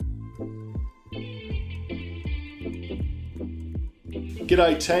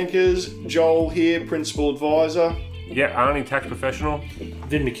G'day tankers, Joel here, Principal Advisor. Yeah, Arnie, tax professional.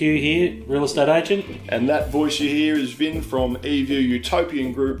 Vin McHugh here, real estate agent. And that voice you hear is Vin from eView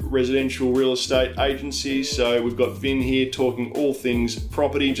Utopian Group Residential Real Estate Agency. So we've got Vin here talking all things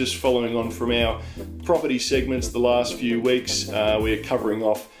property, just following on from our property segments the last few weeks. We're covering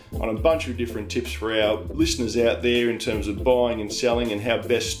off on a bunch of different tips for our listeners out there in terms of buying and selling and how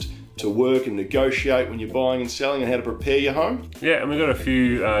best to work and negotiate when you're buying and selling and how to prepare your home. Yeah, and we've got a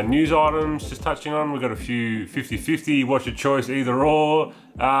few news items just touching on. We've got a few 50-50, watch your choice, either or,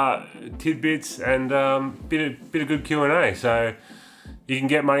 tidbits, and bit of good Q&A. So you can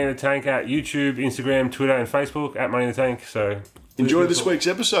get Money in the Tank at YouTube, Instagram, Twitter, and Facebook at Money in the Tank. So enjoy this week's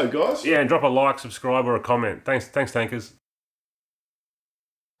episode, guys. Yeah, and drop a like, subscribe, or a comment. Thanks, tankers.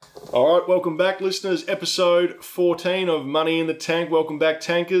 All right, welcome back, listeners. Episode 14 of Money in the Tank. Welcome back,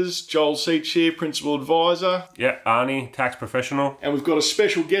 tankers. Joel Seach here, Principal Advisor. Yeah, Arnie, tax professional. And we've got a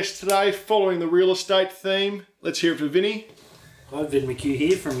special guest today following the real estate theme. Let's hear it for Vinny. Hi, Vin McHugh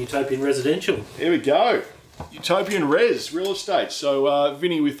here from Utopian Residential. Here we go. Utopian Res, real estate. So,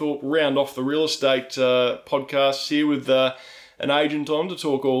 Vinny, we thought we'll round off the real estate podcasts here with an agent on to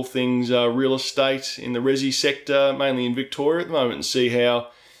talk all things real estate in the resi sector, mainly in Victoria at the moment, and see how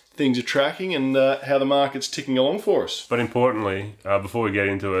things are tracking and how the market's ticking along for us. But importantly, before we get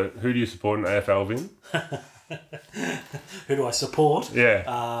into it, who do you support in AFL, Vin? Who do I support?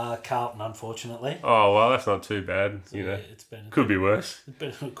 Yeah. Carlton, unfortunately. Oh, well, that's not too bad. You know, could be worse.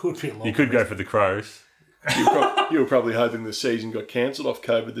 It could be a lot. You could go for the Crows. You were probably hoping the season got cancelled off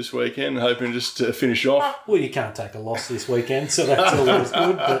COVID this weekend, hoping just to finish off. Well, you can't take a loss this weekend, so that's always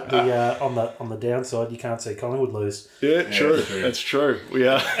good. But on the downside, you can't see Collingwood lose. Yeah, true. That's true. We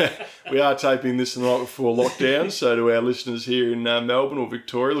are taping this the night before lockdown. So to our listeners here in Melbourne or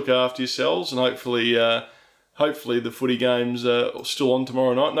Victoria, look after yourselves, and hopefully the footy games are still on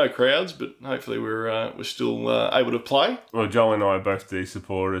tomorrow night. No crowds, but hopefully we're still able to play. Well, Joel and I are both D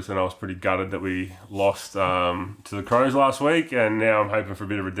supporters, and I was pretty gutted that we lost to the Crows last week, and now I'm hoping for a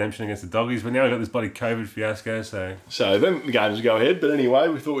bit of redemption against the Doggies, but now we've got this bloody COVID fiasco, So then the games go ahead, but anyway,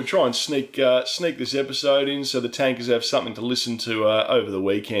 we thought we'd try and sneak this episode in so the tankers have something to listen to over the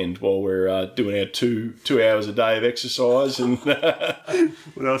weekend while we're doing our two hours a day of exercise. And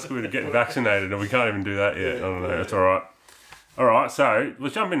what else could we do? Get vaccinated, and we can't even do that yet. I don't know, that's all right. All right, so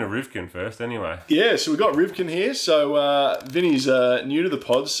let's jump into Rivkin first anyway. Yeah, so we've got Rivkin here. So Vinny's new to the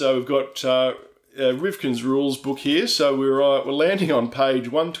pod, so we've got Rivkin's rules book here. So we're landing on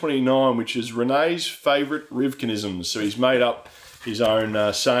page 129, which is Renee's favourite Rivkinisms. So he's made up his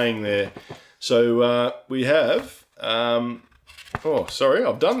own saying there. So we have... oh, sorry,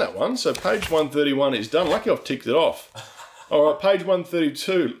 I've done that one. So page 131 is done. Lucky I've ticked it off. All right, page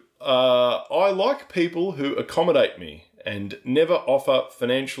 132. I like people who accommodate me and never offer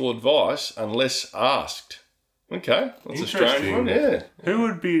financial advice unless asked. Okay, that's a strange one, yeah. Who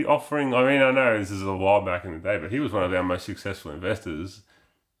would be offering, I mean, I know this is a while back in the day, but he was one of our most successful investors.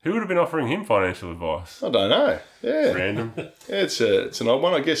 Who would have been offering him financial advice? I don't know. Yeah. It's random. Yeah, it's an odd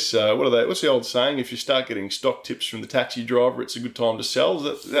one. I guess, what's the old saying? If you start getting stock tips from the taxi driver, it's a good time to sell.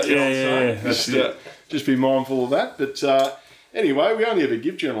 Is that the old saying? Just be mindful of that. But anyway, we only ever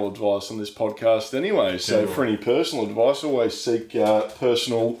give general advice on this podcast anyway. So for any personal advice, always seek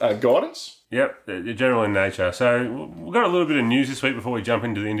personal guidance. Yep, they're general in nature. So we've got a little bit of news this week before we jump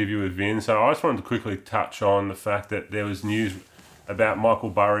into the interview with Vin. So I just wanted to quickly touch on the fact that there was news about Michael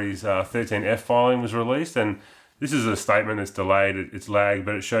Burry's 13F filing was released, and this is a statement that's delayed, it's lagged,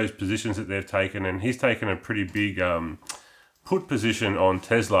 but it shows positions that they've taken, and he's taken a pretty big put position on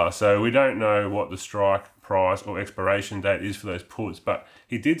Tesla. So we don't know what the strike price or expiration date is for those puts, but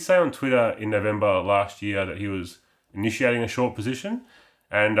he did say on Twitter in November last year that he was initiating a short position,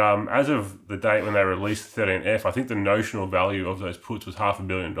 and as of the date when they released the 13F, I think the notional value of those puts was $500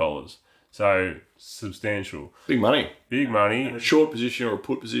 million. So substantial. Big money. Big money. And a short position or a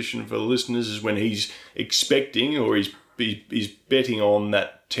put position for the listeners is when he's expecting or he's betting on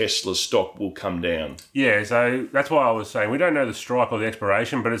that Tesla stock will come down. Yeah, so that's why I was saying we don't know the strike or the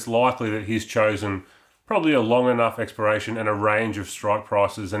expiration, but it's likely that he's chosen probably a long enough expiration and a range of strike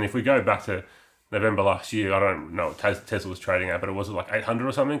prices. And if we go back to November last year, I don't know what Tesla was trading at, but it was like 800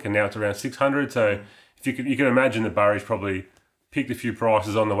 or something, and now it's around 600. So if you can imagine that Burry's probably picked a few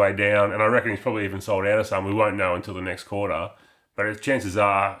prices on the way down, and I reckon he's probably even sold out of some. We won't know until the next quarter, but chances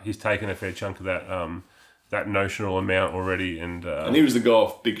are he's taken a fair chunk of that notional amount already. And he was the guy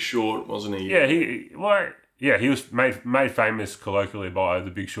off Big Short, wasn't he? Yeah, he was made famous colloquially by the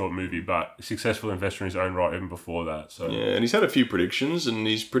Big Short movie, but a successful investor in his own right even before that. So yeah, and he's had a few predictions, and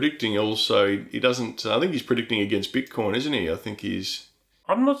he's predicting also. He doesn't. I think he's predicting against Bitcoin, isn't he? I think he's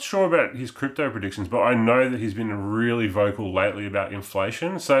I'm not sure about his crypto predictions, but I know that he's been really vocal lately about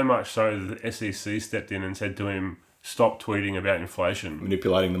inflation, so much so that the SEC stepped in and said to him, stop tweeting about inflation.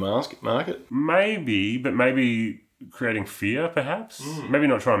 Manipulating the market? Maybe, but maybe creating fear, perhaps. Maybe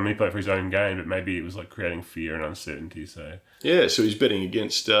not trying to manipulate for his own gain, but maybe it was like creating fear and uncertainty. So Yeah, so he's betting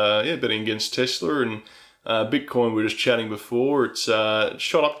against Tesla and Bitcoin. We were just chatting before. It's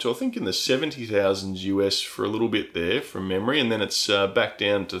shot up to, I think, in the 70,000 US for a little bit there from memory, and then it's back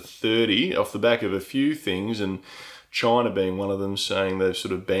down to 30 off the back of a few things, and China being one of them, saying they're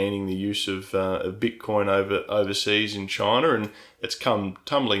sort of banning the use of Bitcoin overseas in China, and it's come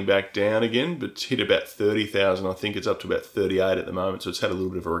tumbling back down again, but it's hit about 30,000. I think it's up to about 38 at the moment, so it's had a little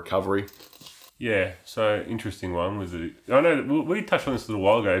bit of a recovery. yeah, so interesting one with it. I know that we touched on this a little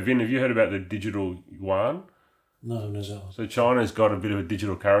while ago. Vin, have you heard about the digital yuan? No, no, that was. So China's got a bit of a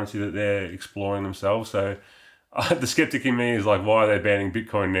digital currency that they're exploring themselves. So the skeptic in me is like, why are they banning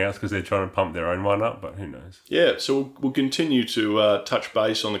Bitcoin now? It's because they're trying to pump their own one up, but who knows? Yeah, so we'll continue to touch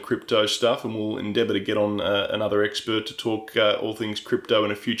base on the crypto stuff, and we'll endeavour to get on another expert to talk all things crypto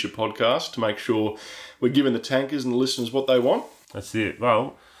in a future podcast to make sure we're giving the tankers and the listeners what they want. That's it.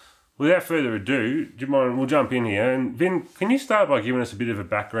 Well, without further ado, do you mind, we'll jump in here. And Vin, can you start by giving us a bit of a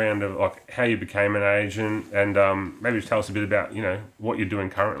background of like how you became an agent, and maybe just tell us a bit about, what you're doing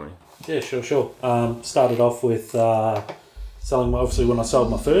currently? Yeah, sure. Started off with selling, obviously when I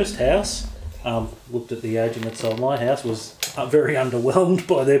sold my first house, looked at the agent that sold my house, was very underwhelmed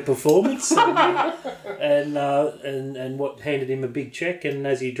by their performance, and what handed him a big check, and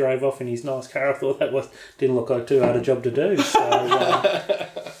as he drove off in his nice car, I thought didn't look like too hard a job to do.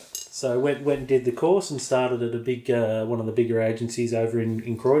 So went and did the course and started at a big one of the bigger agencies over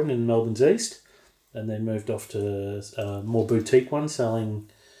in Croydon in Melbourne's East, and then moved off to a more boutique one selling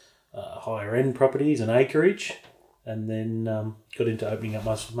higher end properties and acreage, and then got into opening up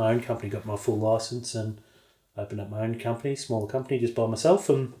my own company, got my full license and opened up my own company, smaller company just by myself.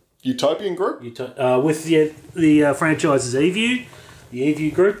 And Utopian Group? With the franchise is eView, the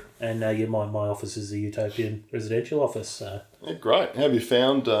eView Group, and my office is the Utopian Residential Office. So. Yeah, great. How have you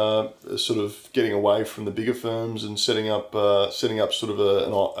found sort of getting away from the bigger firms and setting up sort of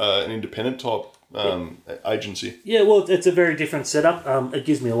an independent type agency? Yeah, well, it's a very different setup. It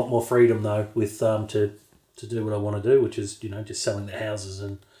gives me a lot more freedom though, with to do what I want to do, which is just selling the houses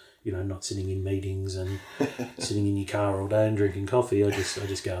and not sitting in meetings and sitting in your car all day and drinking coffee. I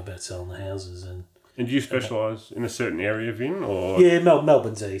just go about selling the houses. And do you specialise in a certain area, Vin, or? Yeah,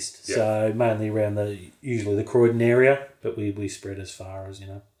 Melbourne's East, Yeah. So mainly around usually the Croydon area, but we spread as far as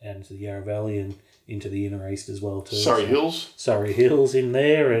out into the Yarra Valley and into the inner east as well too. Surrey Hills in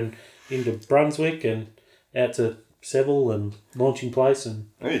there, and into Brunswick and out to Seville and Launching Place and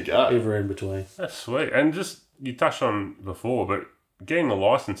there you go. everywhere in between. That's sweet. And just, you touched on before, but getting the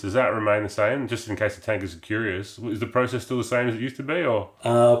licence, does that remain the same? Just in case the tankers are curious, is the process still the same as it used to be, or?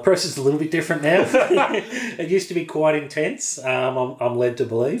 Process is a little bit different now. It used to be quite intense. I'm led to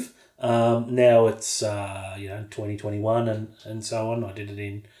believe. Now it's 2021 and so on. I did it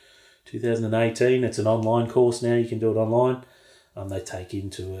in 2018. It's an online course now. You can do it online. They take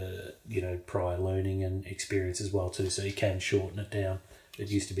into prior learning and experience as well too, so you can shorten it down. It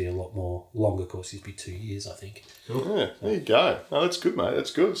used to be a lot more longer course. It used to be 2 years, I think. Yeah, there you go. No, that's good, mate.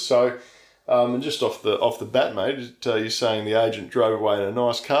 That's good. So, and just off the bat, mate, you're saying the agent drove away in a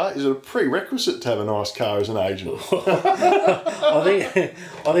nice car. Is it a prerequisite to have a nice car as an agent? I think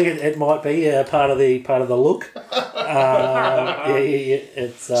it might be part of the look.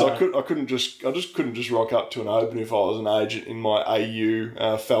 It's. So I couldn't just rock up to an open if I was an agent in my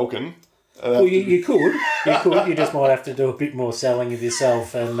AU Falcon. Well, you could. You just might have to do a bit more selling of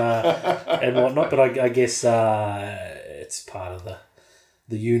yourself and whatnot. But I guess it's part of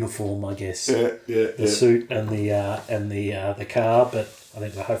the uniform. I guess the suit and the car. But I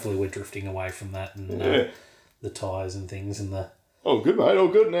think hopefully we're drifting away from that and the tyres and things and the. Oh, good, mate. Oh,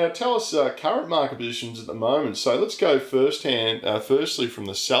 good. Now, tell us current market positions at the moment. So let's go firstly from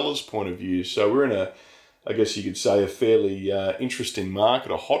the seller's point of view. So we're in I guess you could say, a fairly interesting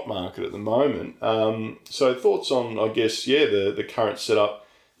market, a hot market at the moment. So thoughts on, I guess, the current setup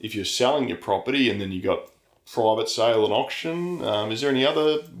if you're selling your property and then you got private sale and auction. Is there any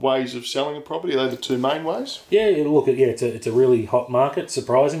other ways of selling a property? Are they the two main ways? Yeah, look, it's a really hot market,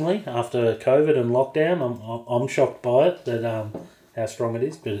 surprisingly, after COVID and lockdown. I'm shocked by it, that how strong it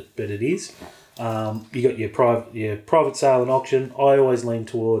is, but it is. You got your private sale and auction. I always lean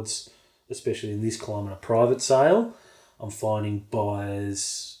towards, especially in this climate, a private sale. I'm finding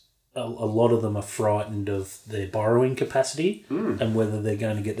buyers, a lot of them are frightened of their borrowing capacity and whether they're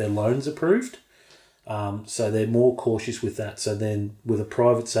going to get their loans approved. So they're more cautious with that. So then with a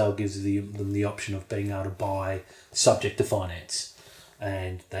private sale gives them the option of being able to buy subject to finance.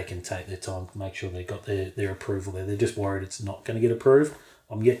 And they can take their time to make sure they got their approval there. They're just worried it's not going to get approved.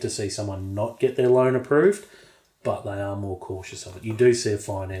 I'm yet to see someone not get their loan approved, but they are more cautious of it. You do see a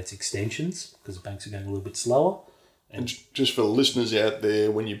finance extensions because the banks are going a little bit slower. And just for the listeners out there,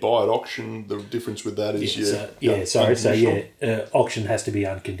 when you buy at auction, the difference with that is auction has to be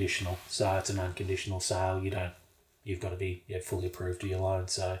unconditional. So it's an unconditional sale. You've got to be fully approved to your loan.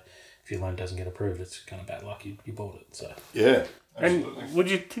 So if your loan doesn't get approved, it's kind of bad luck. You bought it. So yeah. Absolutely. And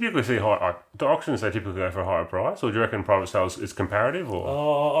would you typically see do auctions they typically go for a higher price, or do you reckon private sales is comparative?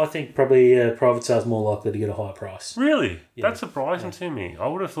 Or I think probably private sales more likely to get a higher price. Really? Yeah. That's surprising to me. I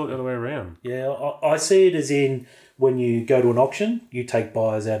would have thought the other way around. Yeah, I see it as in when you go to an auction, you take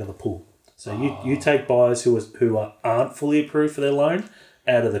buyers out of the pool. So you take buyers who aren't fully approved for their loan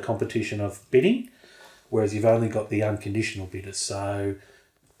out of the competition of bidding, whereas you've only got the unconditional bidders. So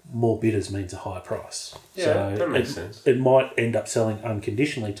more bidders means a higher price. Yeah, so that makes sense. It might end up selling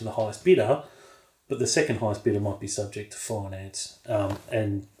unconditionally to the highest bidder, but the second highest bidder might be subject to finance.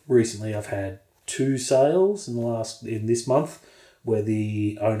 And recently I've had 2 sales in this month where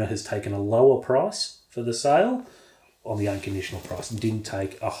the owner has taken a lower price for the sale on the unconditional price and didn't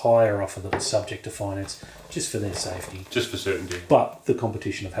take a higher offer that was subject to finance just for their safety. Just for certainty. But the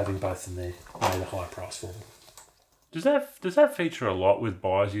competition of having both in there made a higher price for them. Does that feature a lot with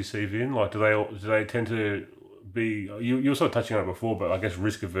buyers you see, Vin? Like, do they tend to be... You were sort of touching on it before, but I guess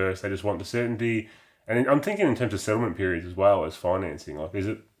risk averse. They just want the certainty. And I'm thinking in terms of settlement periods as well as financing. Like, is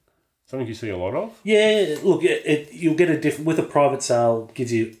it something you see a lot of? Yeah, look, you'll get a different... With a private sale,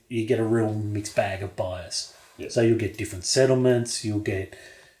 you get a real mixed bag of buyers. Yeah. So you'll get different settlements, you'll get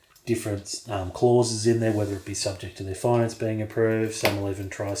different clauses in there, whether it be subject to their finance being approved. Some will even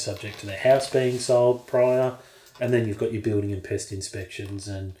try subject to their house being sold prior. And then you've got your building and pest inspections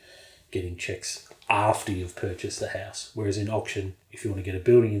and getting checks after you've purchased the house. Whereas in auction, if you want to get a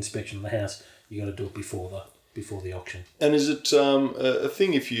building inspection on the house, you got to do it before the auction. And is it a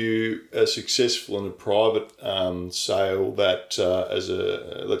thing if you are successful in a private sale that as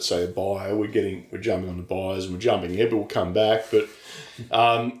let's say a buyer, we're jumping on the buyers and we're jumping ahead, but we'll come back. But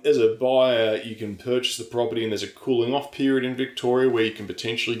as a buyer, you can purchase the property and there's a cooling off period in Victoria where you can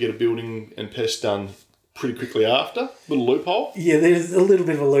potentially get a building and pest done pretty quickly after. Little loophole. Yeah, there's a little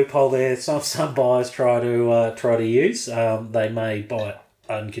bit of a loophole there. Some buyers try to use. They may buy it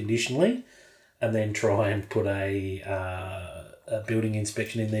unconditionally, and then try and put a building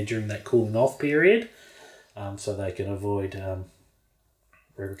inspection in there during that cooling off period, so they can avoid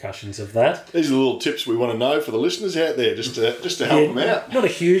repercussions of that. These are the little tips we want to know for the listeners out there, just to help them out. Not a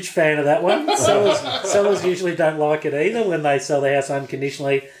huge fan of that one. Sellers usually don't like it either when they sell their house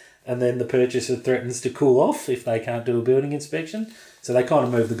unconditionally and then the purchaser threatens to cool off if they can't do a building inspection. So they kind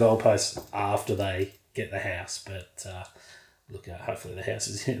of move the goalposts after they get the house. But look, hopefully the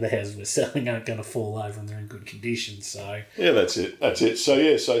houses we're selling aren't going to fall over and they're in good condition. So yeah, that's it.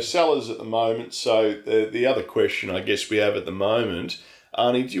 So sellers at the moment. So the other question I guess we have at the moment,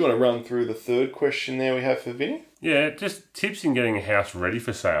 Arnie, do you want to run through the third question there we have for Vinny? Yeah, just tips in getting a house ready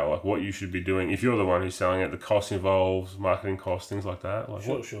for sale, like what you should be doing if you're the one who's selling it, the costs involved, marketing costs, things like that. Like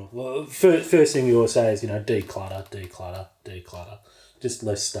Sure. Well, first thing we always say is, declutter. Just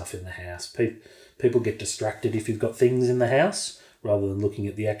less stuff in the house. People get distracted if you've got things in the house rather than looking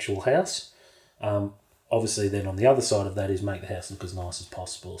at the actual house. Obviously, then on the other side of that is make the house look as nice as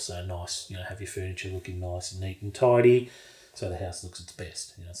possible. So nice, have your furniture looking nice and neat and tidy, so the house looks its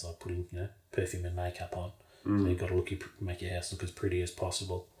best. It's like putting perfume and makeup on. So you've got to make your house look as pretty as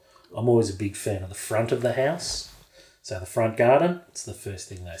possible. I'm always a big fan of the front of the house. So the front garden, it's the first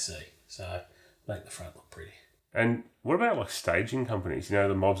thing they see. So make the front look pretty. And what about like staging companies?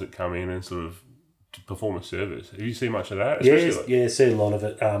 The mobs that come in and sort of perform a service. Have you seen much of that? Yeah, see a lot of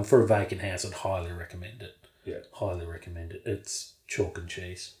it. For a vacant house, I'd highly recommend it. Yeah. Highly recommend it. It's chalk and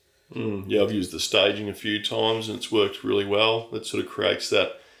cheese. Yeah, I've used the staging a few times and it's worked really well. It sort of creates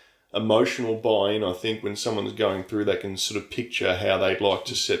that emotional buy-in. I think when someone's going through, they can sort of picture how they'd like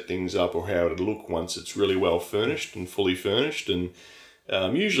to set things up or how it'd look once it's really well furnished and fully furnished. And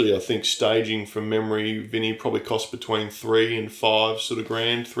usually I think staging from memory, Vinny, probably costs between $3 and $5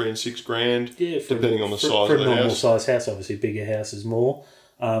 grand, $3 and $6 grand, depending on the size of the house. For a normal size house, obviously bigger house is more.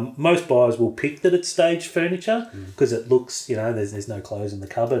 Most buyers will pick that it's staged furniture because it looks, there's no clothes in the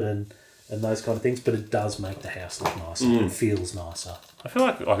cupboard and those kind of things, but it does make the house look nicer. It feels nicer. I feel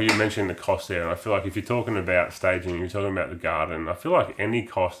like you mentioned the cost there, and I feel like if you're talking about staging, you're talking about the garden, I feel like any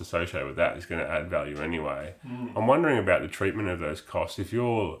cost associated with that is going to add value anyway. I'm wondering about the treatment of those costs. If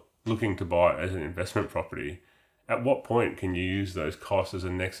you're looking to buy it as an investment property, at what point can you use those costs as a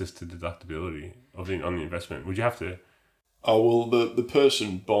nexus to deductibility on the investment? Would you have to? Oh, well, the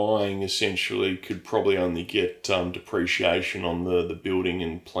person buying essentially could probably only get depreciation on the building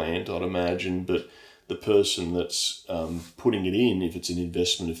and plant, I'd imagine, but the person that's putting it in, if it's an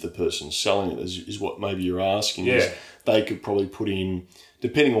investment, if the person's selling it, is what maybe you're asking, is they could probably put in,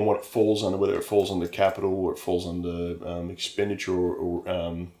 depending on what it falls under, whether it falls under capital or it falls under expenditure or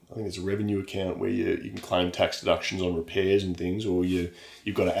I think it's a revenue account where you can claim tax deductions on repairs and things, or you've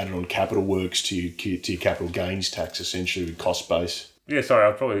got to add it on capital works to your capital gains tax, essentially, with cost base. Yeah, sorry,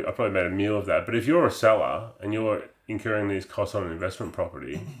 I probably made a meal of that. But if you're a seller and you're incurring these costs on an investment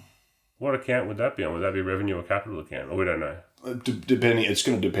property, what account would that be on? Would that be revenue or capital account? Or we don't know. Depending, it's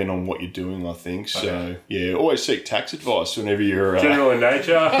going to depend on what you're doing, I think. So, yeah, always seek tax advice whenever you're... general in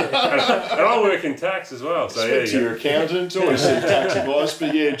nature. and I work in tax as well. So speak to your accountant, always seek tax advice.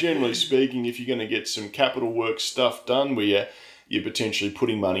 But, yeah, generally speaking, if you're going to get some capital work stuff done where you're potentially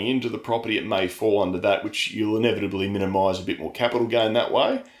putting money into the property, it may fall under that, which you'll inevitably minimise a bit more capital gain that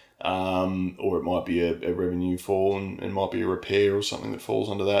way. Or it might be a revenue fall and might be a repair or something that falls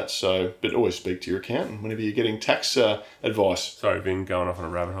under that. So, but always speak to your accountant whenever you're getting tax advice. Sorry, Vin, going off on a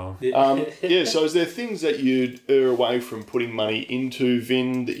rabbit hole. Yeah, so is there things that you'd err away from putting money into,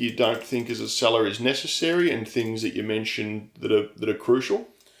 Vin, that you don't think as a seller is necessary, and things that you mentioned that are crucial?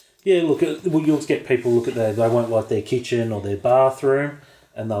 Yeah, look, you'll get people look at they won't like their kitchen or their bathroom,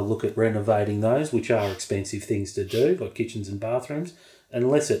 and they'll look at renovating those, which are expensive things to do, like kitchens and bathrooms.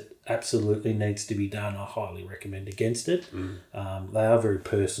 Unless it absolutely needs to be done, I highly recommend against it. They are very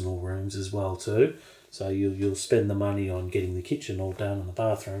personal rooms as well too, so you'll spend the money on getting the kitchen all done and the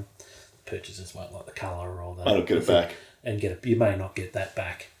bathroom. Purchasers won't like the colour or the... I'll get it back. And you may not get that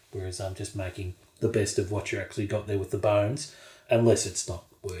back, whereas I'm just making the best of what you actually got there with the bones, unless it's not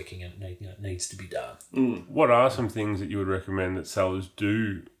working and it needs to be done. What are some things that you would recommend that sellers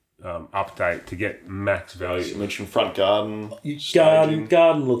do update to get max value? You mentioned front garden,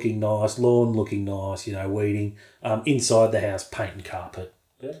 garden looking nice, lawn looking nice, weeding. Inside the house, paint and carpet.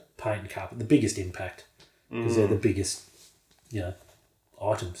 Yeah. Paint and carpet, the biggest impact, because they're the biggest,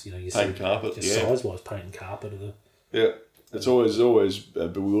 items. You paint and carpet, just size-wise, paint and carpet are the... Yeah. It's always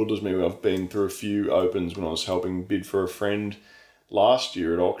bewilders me. I've been through a few opens when I was helping bid for a friend last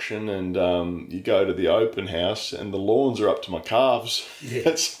year at auction, and you go to the open house and the lawns are up to my calves. Yeah.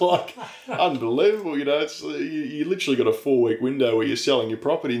 It's like unbelievable, It's you literally got a 4-week window where you're selling your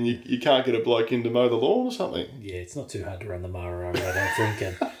property and you can't get a bloke in to mow the lawn or something. Yeah, it's not too hard to run the mower over, I don't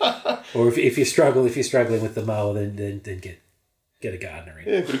think. Or if you're struggling with the mower, then get a gardener in.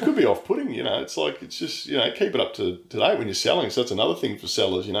 Yeah, but it could be off-putting, It's like, it's just, keep it up to date when you're selling. So that's another thing for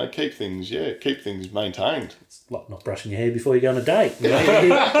sellers, keep things maintained. It's like not brushing your hair before you go on a date.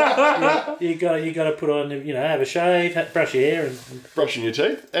 You got to put on, have a shave, brush your hair, and brushing your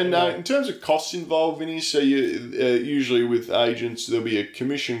teeth. And in terms of costs involved, Vinny, so you usually with agents there'll be a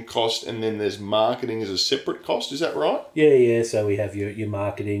commission cost, and then there's marketing as a separate cost. Is that right? Yeah. So we have your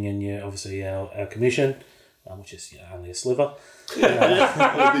marketing and obviously our commission, which is only a sliver.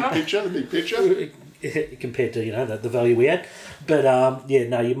 The big picture compared to the value we had, but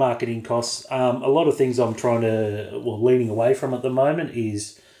your marketing costs. A lot of things I'm leaning away from at the moment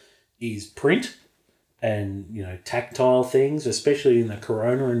is print and tactile things, especially in the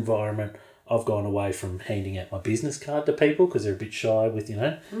Corona environment. I've gone away from handing out my business card to people because they're a bit shy with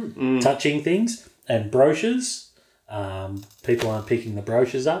touching things, and brochures. People aren't picking the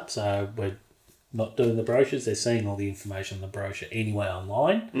brochures up, so we're not doing the brochures. They're seeing all the information on the brochure anyway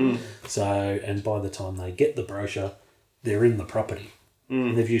online. So, and by the time they get the brochure, they're in the property.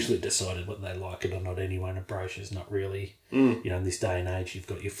 And they've usually decided whether they like it or not anyway, and a brochure's not really, in this day and age, you've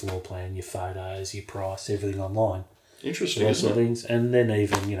got your floor plan, your photos, your price, everything online. Interesting, those sort of things. And then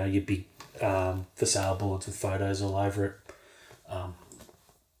even, your big for sale boards with photos all over it.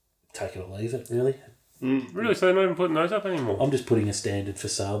 Take it or leave it, really. Really? So they're not even putting those up anymore? I'm just putting a standard for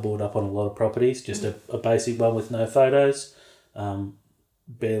sale board up on a lot of properties, just a basic one with no photos,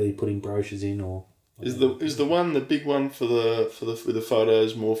 barely putting brochures in. Or is the one, the big one for the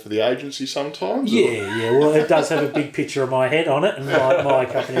photos more for the agency sometimes? Yeah. Well, it does have a big picture of my head on it and my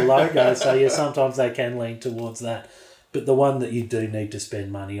company logo, so yeah, sometimes they can lean towards that. But the one that you do need to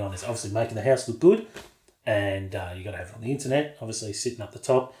spend money on is obviously making the house look good, and you got to have it on the internet, obviously sitting up the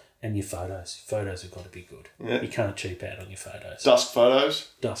top. And your photos. Photos have got to be good. Yeah. You can't cheap out on your photos. Dusk photos.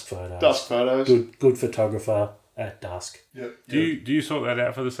 Good photographer at dusk. Yep. Do you sort that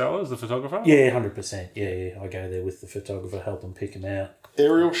out for the sellers, the photographer? Yeah, 100%. Yeah. I go there with the photographer, help them pick them out.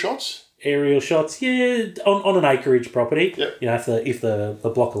 Aerial shots? aerial shots, on an acreage property. Yep. You know, if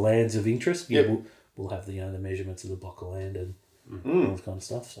the block of land's of interest, Yep. we'll have the the measurements of the block of land and all that kind of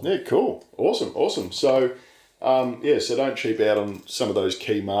stuff. So. Yeah, cool. Awesome. So, so don't cheap out on some of those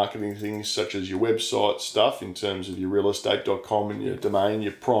key marketing things such as your website stuff in terms of your realestate.com and your domain,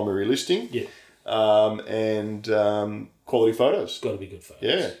 your primary listing. Yeah. And quality photos. Got to be good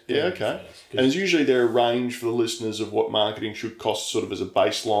photos. Okay. And is usually there a range for the listeners of what marketing should cost sort of as a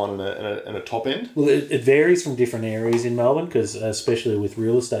baseline and a top end? Well, it varies from different areas in Melbourne because especially with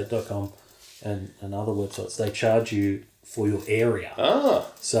realestate.com and other websites, they charge you for your area.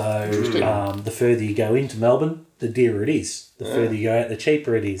 So the further you go into Melbourne, the dearer it is. The further you go out, the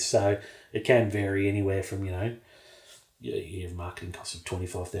cheaper it is. So it can vary anywhere from, you have marketing costs of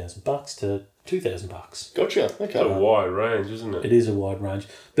 $25,000 to $2,000. Gotcha. Okay. It's a wide range, isn't it? It is a wide range,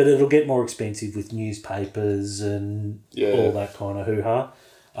 but it'll get more expensive with newspapers and all that kind of hoo-ha.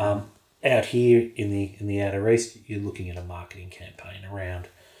 Out here in the outer east, you're looking at a marketing campaign around,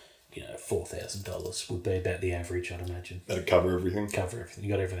 $4,000 would be about the average, I'd imagine. That'd cover everything. You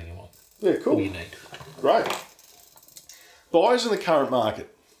got everything you want. Yeah, cool. All you need. Great. Buyers in the current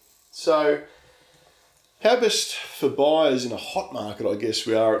market. So, how best for buyers in a hot market, I guess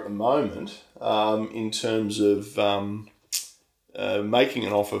we are at the moment, in terms of making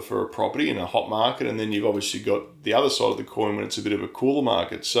an offer for a property in a hot market, and then you've obviously got the other side of the coin when it's a bit of a cooler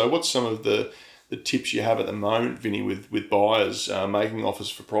market. So what's some of the tips you have at the moment, Vinny, with buyers making offers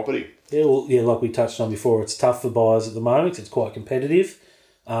for property? Yeah, like we touched on before, it's tough for buyers at the moment. It's quite competitive.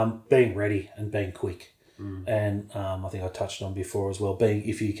 Being ready and being quick. And I think I touched on before as well,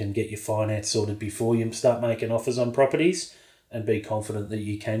 if you can get your finance sorted before you start making offers on properties and be confident that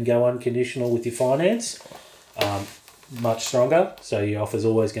you can go unconditional with your finance, much stronger. So your offer's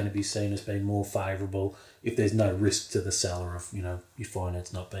always going to be seen as being more favourable if there's no risk to the seller of, your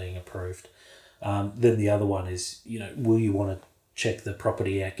finance not being approved. Then the other one is, will you want to check the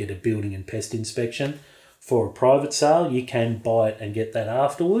property out, get a building and pest inspection? For a private sale, you can buy it and get that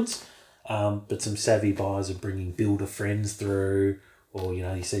afterwards. But some savvy buyers are bringing builder friends through, or,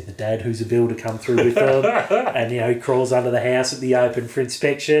 you see the dad who's a builder come through with them and, he crawls under the house at the open for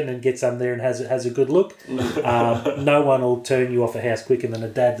inspection and gets under there and has a good look. No one will turn you off a house quicker than a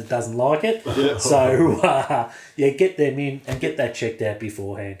dad that doesn't like it. Yeah. So, get them in and get that checked out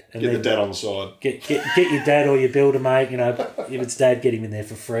beforehand. And get the dad on side. Get your dad or your builder mate, if it's dad, get him in there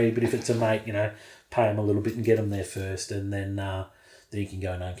for free. But if it's a mate, pay him a little bit and get him there first, and then you can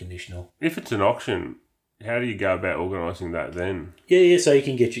go unconditional. If it's an auction, how do you go about organising that then? Yeah. So you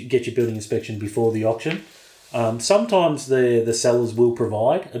can get your building inspection before the auction. Sometimes the sellers will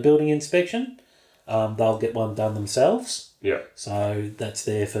provide a building inspection. They'll get one done themselves. Yeah. So that's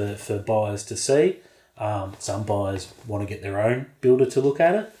there for buyers to see. Some buyers want to get their own builder to look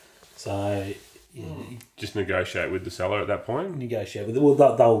at it. So just negotiate with the seller at that point. Negotiate with them.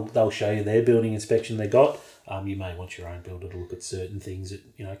 Well, they'll show you their building inspection they got. You may want your own builder to look at certain things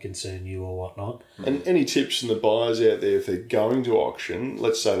that concern you or whatnot. And any tips from the buyers out there if they're going to auction?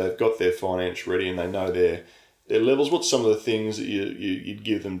 Let's say they've got their finance ready and they know their levels. What's some of the things that you'd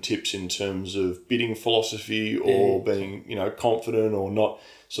give them tips in terms of bidding philosophy or being confident or not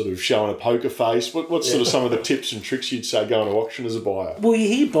sort of showing a poker face? What's sort of some of the tips and tricks you'd say going to auction as a buyer? Well, you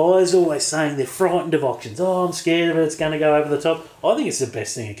hear buyers always saying they're frightened of auctions. Oh, I'm scared of it. It's going to go over the top. I think it's the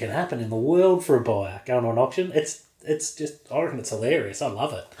best thing that can happen in the world for a buyer going on auction. It's just, I reckon it's hilarious. I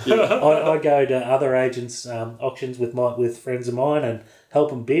love it. Yeah. I go to other agents' auctions with friends of mine and help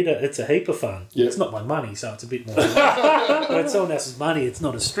them bid. It's a heap of fun. Yeah. It's not my money, so it's a bit more. When it's someone else's money, it's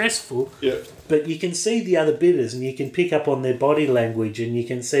not as stressful. Yeah. But you can see the other bidders and you can pick up on their body language and you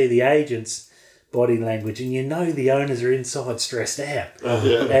can see the agent's body language and the owners are inside stressed out.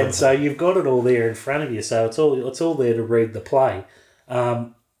 Yeah. And so you've got it all there in front of you. So it's all there to read the play.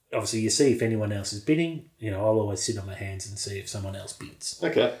 Obviously, you see if anyone else is bidding. I'll always sit on my hands and see if someone else bids.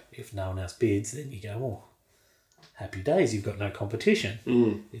 Okay. If no one else bids, then you go, oh, happy days, you've got no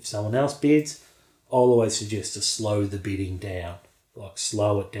competition. If someone else bids, I'll always suggest to slow the bidding down. Like,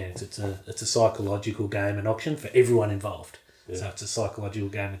 slow it down. It's a psychological game, an auction for everyone involved. Yeah. So it's a psychological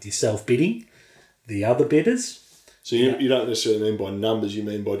game with yourself bidding, the other bidders. So you don't necessarily mean by numbers, you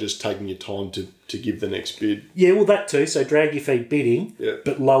mean by just taking your time to give the next bid? Yeah, well, that too. So drag your feet bidding,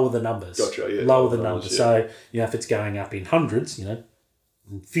 but lower the numbers. Gotcha, yeah. Lower the numbers. Yeah. So, if it's going up in hundreds, and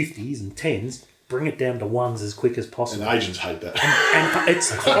 50s and 10s, bring it down to ones as quick as possible. And agents hate that. And it's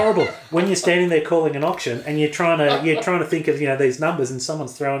horrible when you're standing there calling an auction and you're trying to think of these numbers and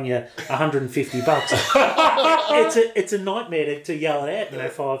someone's throwing you $150. It's a nightmare to yell it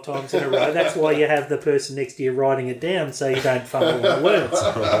out 5 times in a row. That's why you have the person next to you writing it down so you don't fumble the words.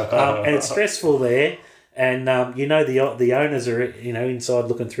 And it's stressful there. And the owners are inside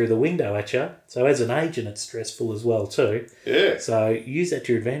looking through the window at you. So as an agent, it's stressful as well too. Yeah. So use that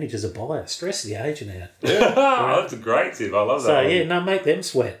to your advantage as a buyer. Stress the agent out. Yeah. That's a great tip. I love that. So make them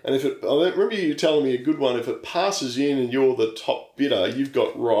sweat. And I remember you telling me a good one. If it passes in and you're the top bidder, you've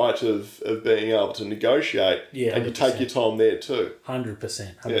got right of being able to negotiate. Yeah, 100%. And you take your time there too.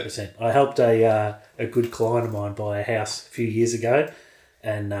 100%. I helped a good client of mine buy a house a few years ago.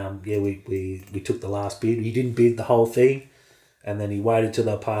 And we took the last bid. He didn't bid the whole thing, and then he waited till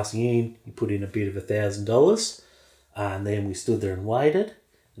they were passing in. He put in a bid of $1,000, and then we stood there and waited.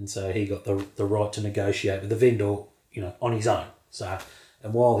 And so he got the right to negotiate with the vendor, on his own. So,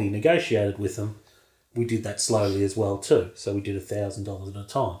 and while he negotiated with them, we did that slowly as well too. So we did $1,000 at a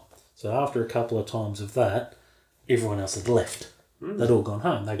time. So after a couple of times of that, everyone else had left. They'd all gone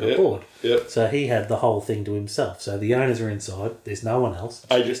home. They got bored. Yep. So he had the whole thing to himself. So the owners are inside. There's no one else.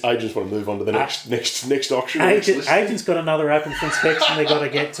 Agents want to move on to the next auction. Agents got another open for inspection they got to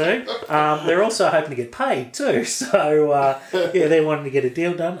get to. They're also hoping to get paid too. So they're wanting to get a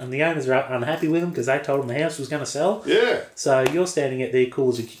deal done, and the owners are unhappy with them because they told them the house was going to sell. Yeah. So you're standing out there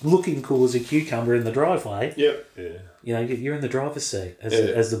looking cool as a cucumber in the driveway. Yep. Yeah. You're in the driver's seat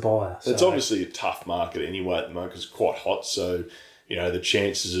as the buyer. So. It's obviously a tough market anyway at the moment because it's quite hot. So, the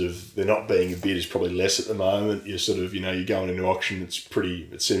chances of there not being a bid is probably less at the moment. You're sort of, you're going into auction.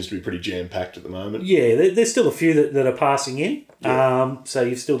 It seems to be pretty jam-packed at the moment. Yeah, there's still a few that are passing in. Yeah. So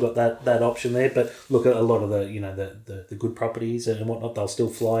you've still got that option there. But look at a lot of the good properties and whatnot, they'll still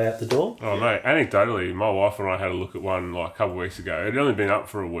fly out the door. Oh, mate, anecdotally, my wife and I had a look at one a couple of weeks ago. It had only been up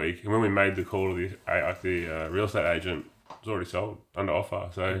for a week. And when we made the call to the real estate agent, it was already sold under offer.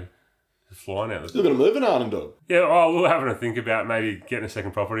 So... flying out. Still got to move an Arden dog. Yeah, we were having to think about maybe getting a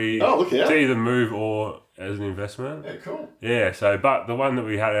second property. Oh, look out. To either move or as an investment. Yeah, cool. Yeah, but the one that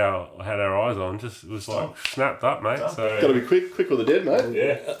we had our eyes on just was snapped up, mate. So got to be quick with the dead, mate.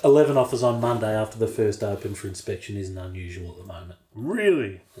 Yeah. 11 offers on Monday after the first open for inspection isn't unusual at the moment.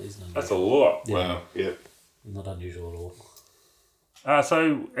 Really? That's a lot. Yeah. Wow. Yeah. Not unusual at all.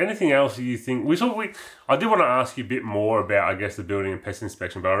 So anything else you think I did want to ask you a bit more about, I guess, the building and pest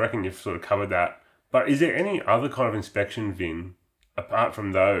inspection, but I reckon you've sort of covered that. But is there any other kind of inspection, Vin, apart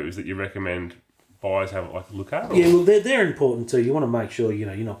from those that you recommend buyers have a look at? Or? Yeah, well, they're important too. You want to make sure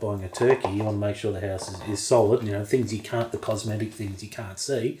you're not buying a turkey. You want to make sure the house is solid. Things the cosmetic things you can't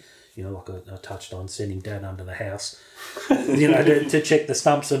see. Like I touched on, sending Dad under the house, to check the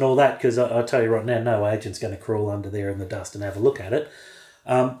stumps and all that, because I tell you right now, no agent's going to crawl under there in the dust and have a look at it.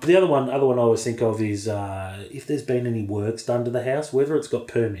 The other one I always think of is if there's been any works done to the house, whether it's got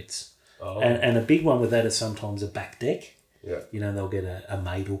permits. Oh. And a big one with that is sometimes a back deck. Yeah. They'll get a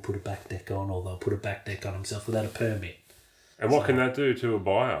mate will put a back deck on, or they'll put a back deck on themselves without a permit. And what can that do to a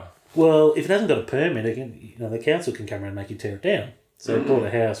buyer? Well, if it hasn't got a permit, the council can come around and make you tear it down. So you bought a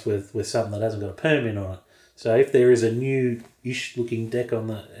house with something that hasn't got a permit on it. So if there is a new-ish looking deck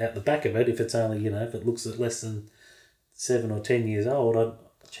out the back of it, if it's only, if it looks at less than 7 or 10 years old, I'd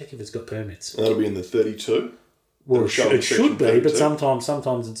check if it's got permits. And that'll be in the 32? Well, it should be, 32? But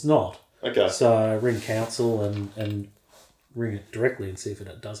sometimes it's not. Okay. So ring council and ring it directly and see if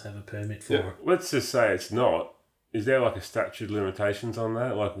it does have a permit for it. Let's just say it's not. Is there a statute of limitations on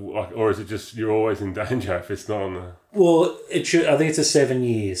that? Or is it just you're always in danger if it's not on the... Well, it should. I think it's a 7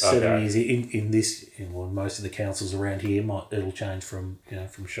 years. Okay. 7 years in this. Most of the councils around here it'll change from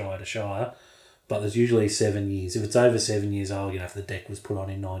shire to shire, but there's usually 7 years. If it's over 7 years old, if the deck was put on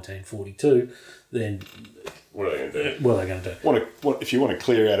in 1942, then what are they going to do? What are they going to do? If you want to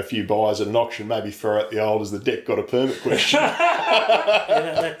clear out a few buyers at an auction, maybe throw out the old "has the deck got a permit" question.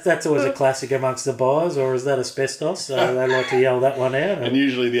 That's always a classic amongst the buyers, or is that asbestos? So they like to yell that one out. And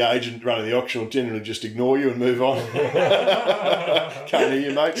usually the agent running the auction will generally just ignore you and move on. Can't hear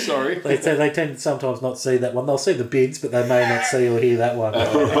you, mate. Sorry. They tend to sometimes not see that one. They'll see the bids, but they may not see or hear that one.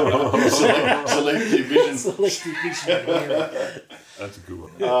 Selective vision. Selective vision. That's a good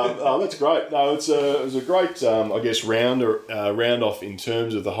one. That's great. No, it was a great, I guess, round off in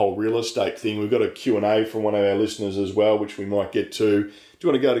terms of the whole real estate thing. We've got a Q&A from one of our listeners as well, which we might get to. Do you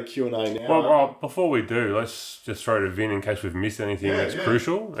want to go to Q&A now? Well, before we do, let's just throw to Vin in case we've missed anything that's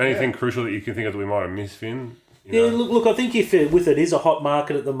crucial. Anything crucial that you can think of that we might have missed, Vin? Look, I think if it is a hot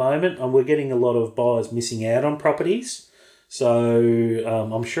market at the moment, and we're getting a lot of buyers missing out on properties.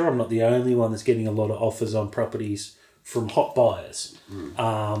 So I'm sure I'm not the only one that's getting a lot of offers on properties from hot buyers.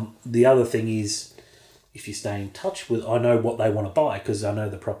 The other thing is, if you stay in touch with, I know what they want to buy because I know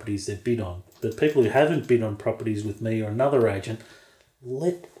the properties they've bid on. But people who haven't bid on properties with me or another agent,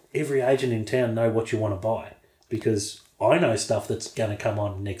 let every agent in town know what you want to buy, because I know stuff that's going to come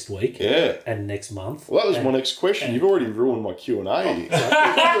on next week and next month. Well, that was my next question. You've already ruined my Q&A.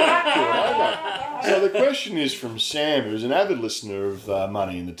 So the question is from Sam, who's an avid listener of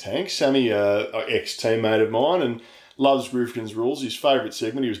Money in the Tank. Sammy, ex-teammate of mine, and loves Rivkin's Rules, his favourite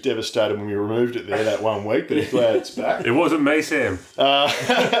segment. He was devastated when we removed it there that 1 week, but he's glad it's back. It wasn't me, Sam.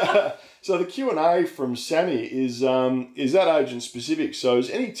 So the Q&A from Sammy is that agent specific. So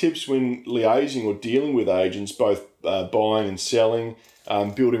is any tips when liaising or dealing with agents, both buying and selling,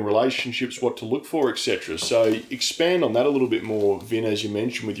 building relationships, what to look for, etc. So expand on that a little bit more, Vin, as you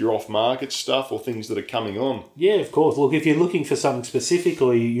mentioned, with your off-market stuff or things that are coming on. Yeah, of course. Look, if you're looking for something specific,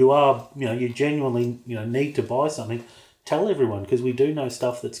 or you genuinely need to buy something, tell everyone, because we do know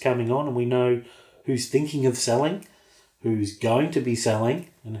stuff that's coming on, and we know who's thinking of selling, who's going to be selling,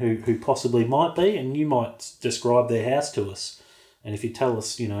 and who possibly might be, and you might describe their house to us. And if you tell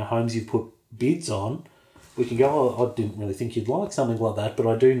us, homes you put bids on, we can go, I didn't really think you'd like something like that, but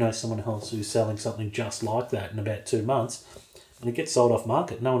I do know someone else who's selling something just like that in about 2 months, and it gets sold off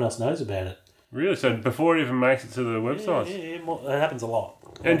market. No one else knows about it. Really? So before it even makes it to the website? Yeah, it happens a lot.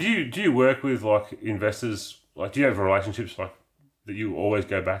 And do you work with investors? Do you have relationships that you always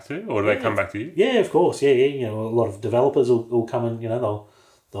go back to, or do they come back to you? Yeah, of course. Yeah. A lot of developers will come and they'll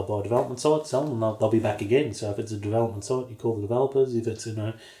buy a development site, sell them, and they'll be back again. So if it's a development site, you call the developers. If it's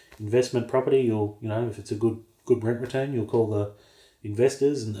an investment property, you'll if it's a good rent return, you'll call the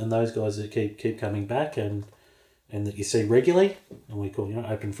investors and those guys that keep coming back and that you see regularly, and we call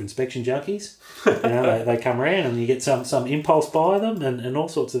open for inspection junkies. They come around and you get some impulse buy them and all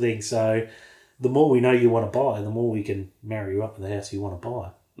sorts of things. So the more we know you want to buy, the more we can marry you up with the house you want to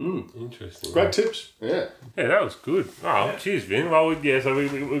buy. Interesting. Great tips. Yeah, that was good. Cheers, Vin. Well, so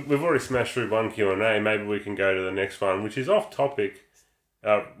we've already smashed through one Q&A. Maybe we can go to the next one, which is off topic,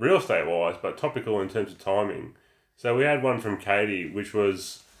 real estate wise, but topical in terms of timing. So we had one from Katie, which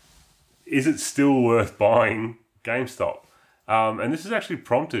was, is it still worth buying GameStop? And this is actually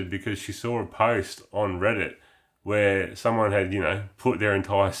prompted because she saw a post on Reddit where someone had, put their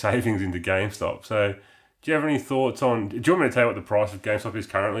entire savings into GameStop. So do you have any thoughts on... Do you want me to tell you what the price of GameStop is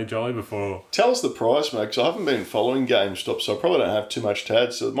currently, Jolly, before... Tell us the price, mate, because I haven't been following GameStop, so I probably don't have too much to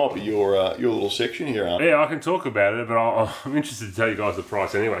add, so it might be your little section here, Ant. Yeah, I can talk about it, but I'm interested to tell you guys the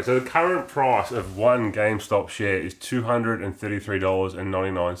price anyway. So the current price of one GameStop share is $233.99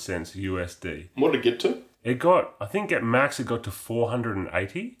 USD. What did it get to? It got... I think at max it got to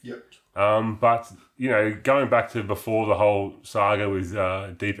 $480. Yep. But, going back to before the whole saga with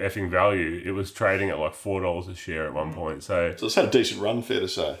Deep Effing Value, it was trading at like $4 a share at one point. So it's had a decent run, fair to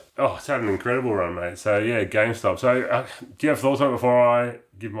say. Oh, it's had an incredible run, mate. So, yeah, GameStop. So, do you have thoughts on it before I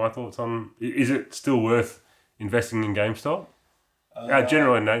give my thoughts on... Is it still worth investing in GameStop?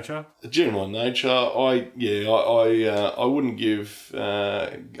 General in nature? General in nature. I wouldn't give,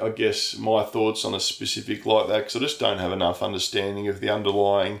 I guess, my thoughts on a specific like that, because I just don't have enough understanding of the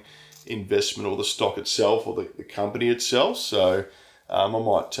underlying investment or the stock itself or the company itself. So I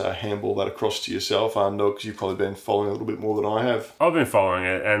might handball that across to yourself, Arndog, because you've probably been following a little bit more than I have. I've been following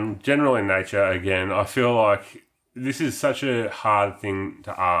it, and general in nature, again, I feel like this is such a hard thing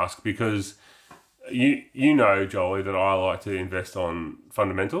to ask because you know, Jolie, that I like to invest on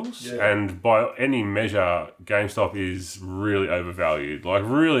fundamentals, and by any measure, GameStop is really overvalued,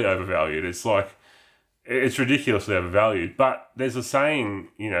 It's ridiculously overvalued, but there's a saying,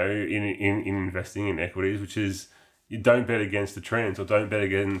 in investing in equities, which is you don't bet against the trends or don't bet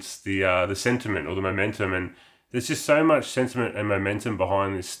against the sentiment or the momentum. And there's just so much sentiment and momentum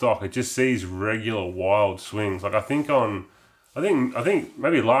behind this stock. It just sees regular wild swings. Like I think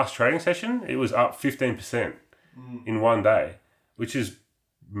maybe last trading session it was up 15% in one day, which is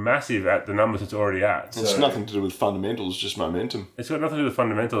massive at the numbers it's already at. It's nothing to do with fundamentals, just momentum. It's got nothing to do with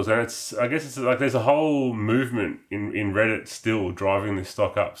fundamentals, and I guess it's like there's a whole movement in Reddit still driving this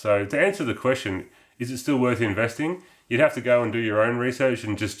stock up. So to answer the question, is it still worth investing? You'd have to go and do your own research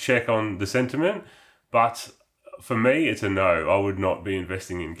and just check on the sentiment. But for me, it's a no. I would not be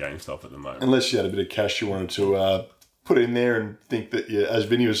investing in GameStop at the moment. Unless you had a bit of cash you wanted to put in there and think that, as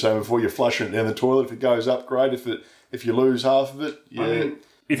Vinny was saying before, you're flushing it down the toilet. If it goes up, great. If you lose half of it,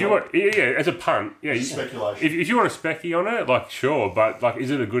 if you want, as a punt, speculation. If you want to specky on it, sure, but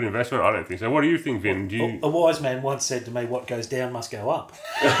is it a good investment? I don't think so. What do you think, Vin? A wise man once said to me, "What goes down must go up."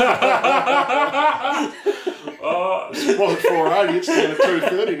 Oh, It wasn't 480, it's down to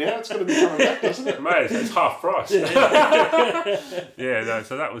 230 now. It's got to be coming back, doesn't it? mate, it's half price. Yeah, no,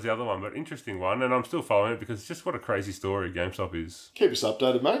 so that was the other one, but interesting one, and I'm still following it because it's just what a crazy story GameStop is. Keep us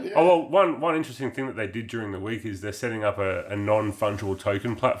updated, mate. Yeah. Oh, well, one interesting thing that they did during the week is they're setting up a non-fungible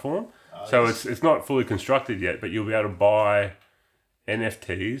token platform. So it's not fully constructed yet, but you'll be able to buy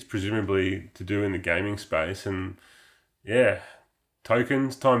NFTs, presumably to do in the gaming space, and yeah,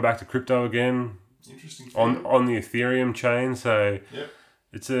 tokens, tying back to crypto again. Interesting. On the Ethereum chain, so Yep.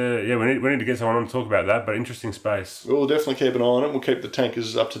 it's we need to get someone on to talk about that, but interesting space. We'll definitely keep an eye on it. We'll keep the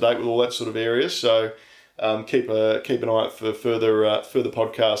tankers up to date with all that sort of areas. So keep an eye out for further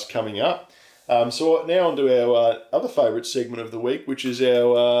podcasts coming up. So now on to our other favourite segment of the week, which is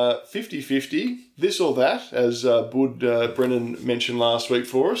our 50-50, this or that, as Bud Brennan mentioned last week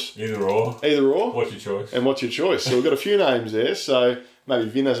for us. Either or. What's your choice? And what's your choice? So we've got a few names there. So maybe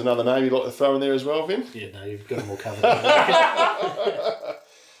Vin has another name you'd like to throw in there as well, Vin? Yeah, no, you've got them all covered.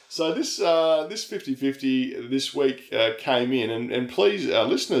 So this 50-50 this week came in, and please,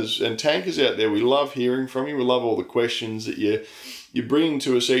 listeners and tankers out there, we love hearing from you. We love all the questions that you're bringing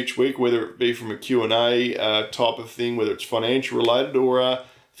to us each week, whether it be from a Q&A type of thing, whether it's financial related or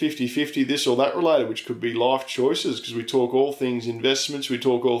 50-50 this or that related, which could be life choices, because we talk all things investments, we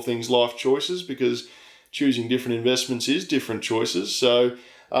talk all things life choices, because choosing different investments is different choices. So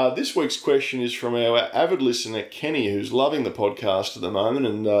this week's question is from our avid listener, Kenny, who's loving the podcast at the moment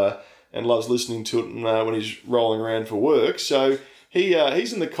and loves listening to it when he's rolling around for work. So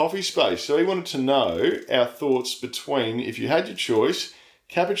he's in the coffee space. So he wanted to know our thoughts between, if you had your choice,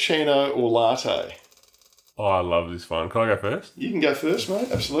 cappuccino or latte. Oh, I love this one. Can I go first? You can go first, mate.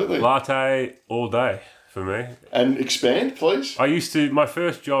 Absolutely. Latte all day for me. And expand, please. My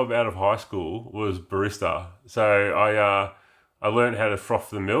first job out of high school was barista. So I learned how to froth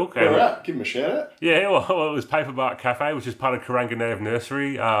the milk. All right, give him a shout out. Yeah, well, it was Paperbark Cafe, which is part of Karanga Native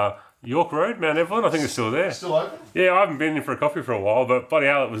Nursery, York Road, Mount Evelyn. I think it's still there. Still open? Yeah, I haven't been in for a coffee for a while, but bloody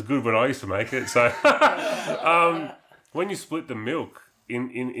hell, it was good when I used to make it. So when you split the milk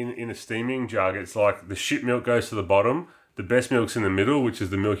in a steaming jug, it's like the shit milk goes to the bottom, the best milk's in the middle, which is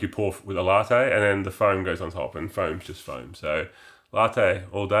the milk you pour with a latte, and then the foam goes on top, and foam's just foam. So latte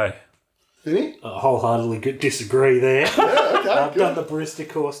all day. Vinny? I wholeheartedly disagree there. Yeah, okay, I've good. done the barista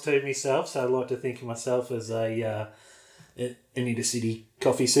course too myself, so I like to think of myself as an inner city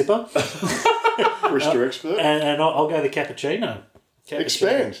coffee sipper. Barista expert. And I'll go the cappuccino.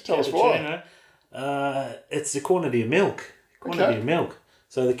 Expand. Tell us why. It's the quantity of milk.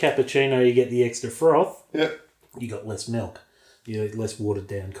 So the cappuccino, you get the extra froth. Yeah. You got less milk. You get less watered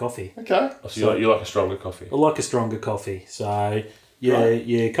down coffee. Okay. So you like a stronger coffee? I like a stronger coffee. So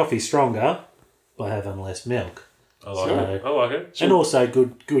your coffee's stronger by having less milk. I like it. And also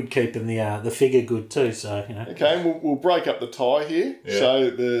good keeping the figure good too. So Okay, and we'll break up the tie here. Yeah. So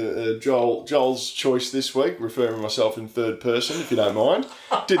the Joel's choice this week, referring to myself in third person, if you don't mind.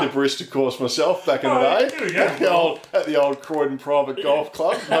 Did the barista course myself back in the day here we go. at the old Croydon Private Golf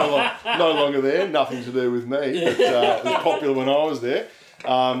Club. No longer there. Nothing to do with me, but it was popular when I was there.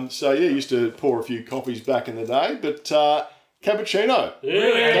 Used to pour a few coffees back in the day, but. Cappuccino.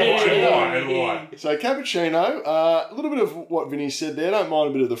 Why? So cappuccino, a little bit of what Vinny said there. Don't mind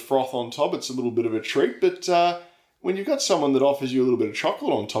a bit of the froth on top. It's a little bit of a treat. But when you've got someone that offers you a little bit of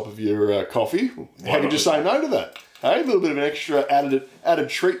chocolate on top of your coffee, how could you say no to that? Hey, a little bit of an extra added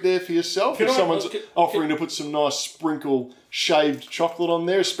treat there for yourself. If someone's offering to put some nice sprinkle shaved chocolate on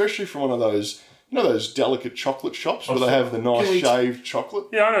there, especially from one of those, those delicate chocolate shops where they have the nice shaved chocolate.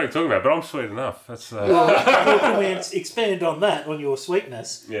 Yeah, I know what you're talking about, but I'm sweet enough. That's Well, can we expand on that, on your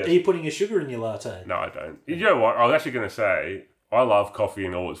sweetness? Yeah. Are you putting a sugar in your latte? No, I don't. You know what? I was actually going to say, I love coffee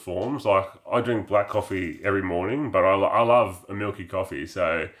in all its forms. Like, I drink black coffee every morning, but I love a milky coffee.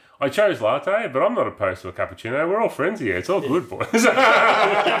 So I chose latte, but I'm not opposed to a cappuccino. We're all friends here. It's all good, boys.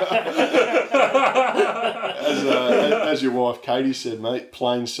 As your wife Katie said, mate,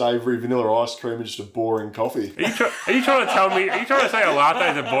 plain savoury vanilla ice cream and just a boring coffee. Are you trying to tell me? Are you trying to say a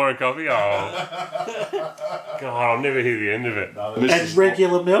latte is a boring coffee? Oh, God, I'll never hear the end of it. And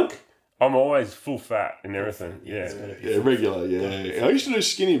regular milk? I'm always full fat in everything. Yeah. Yeah, regular, yeah. I used to do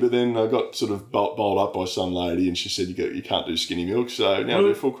skinny, but then I got sort of bowled up by some lady and she said you can't do skinny milk, so now I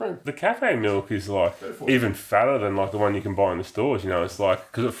do full cream. The cafe milk is like even fatter than like the one you can buy in the stores. It's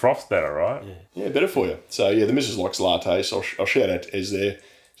like, because it froths better, right? Yeah, better for you. So yeah, the missus likes latte, so I'll shout out to Ez there,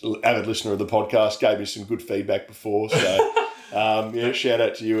 avid listener of the podcast, gave me some good feedback before. So shout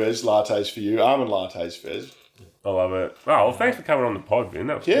out to you, Ez. Lattes for you, almond lattes, Fez. I love it. Oh, well, thanks for coming on the pod, Vin.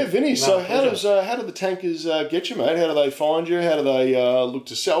 That was Yeah, good. Vinny. So pleasure. how do the tankers get you, mate? How do they find you? How do they look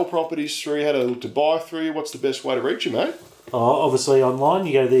to sell properties through you? How do they look to buy through you? What's the best way to reach you, mate? Obviously online,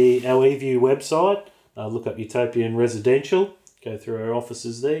 you go to our eView website, look up Utopian Residential, go through our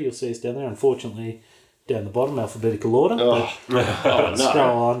offices there, you'll see us down there. Unfortunately, down the bottom, alphabetical order. Oh, But no.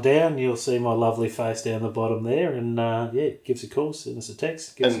 scroll on down, you'll see my lovely face down the bottom there. And give us a call, send us a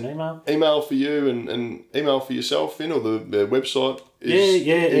text, give us an email. Email for you and email for yourself, Vin, or the website?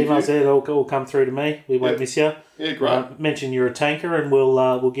 Emails there, they'll all come through to me. We won't miss you. Yeah, great. Mention you're a tanker and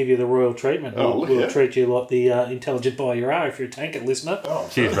we'll give you the royal treatment. We'll treat you like the intelligent buyer you are if you're a tanker listener.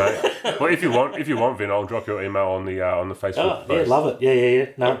 Cheers, mate. Well, if you want, Vin, I'll drop your email on the Facebook. Yeah, love it. Yeah.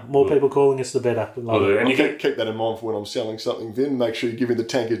 No, more people calling us, the better. Love it. And you I'll keep that in mind for when I'm selling something, Vin. Make sure you give me the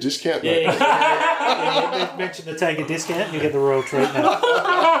tanker discount, mate. Mention the tanker discount and you get the royal treatment.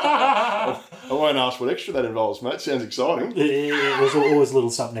 I won't ask what extra that involves, mate. Sounds exciting. There's always a little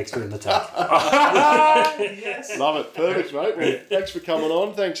something extra in the tank. Love it. Perfect, mate. Well, thanks for coming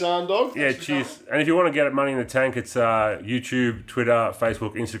on. Thanks, Arndog. Yeah, cheers. And if you want to get at Money in the Tank, it's YouTube, Twitter,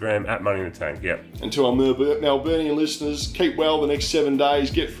 Facebook, Instagram, at Money in the Tank. Yep. And to our Melburnian listeners, keep well the next 7 days,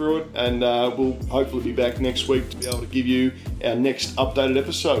 get through it, and we'll hopefully be back next week to be able to give you our next updated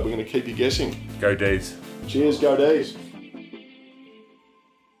episode. We're going to keep you guessing. Go Deeds. Cheers, go D's.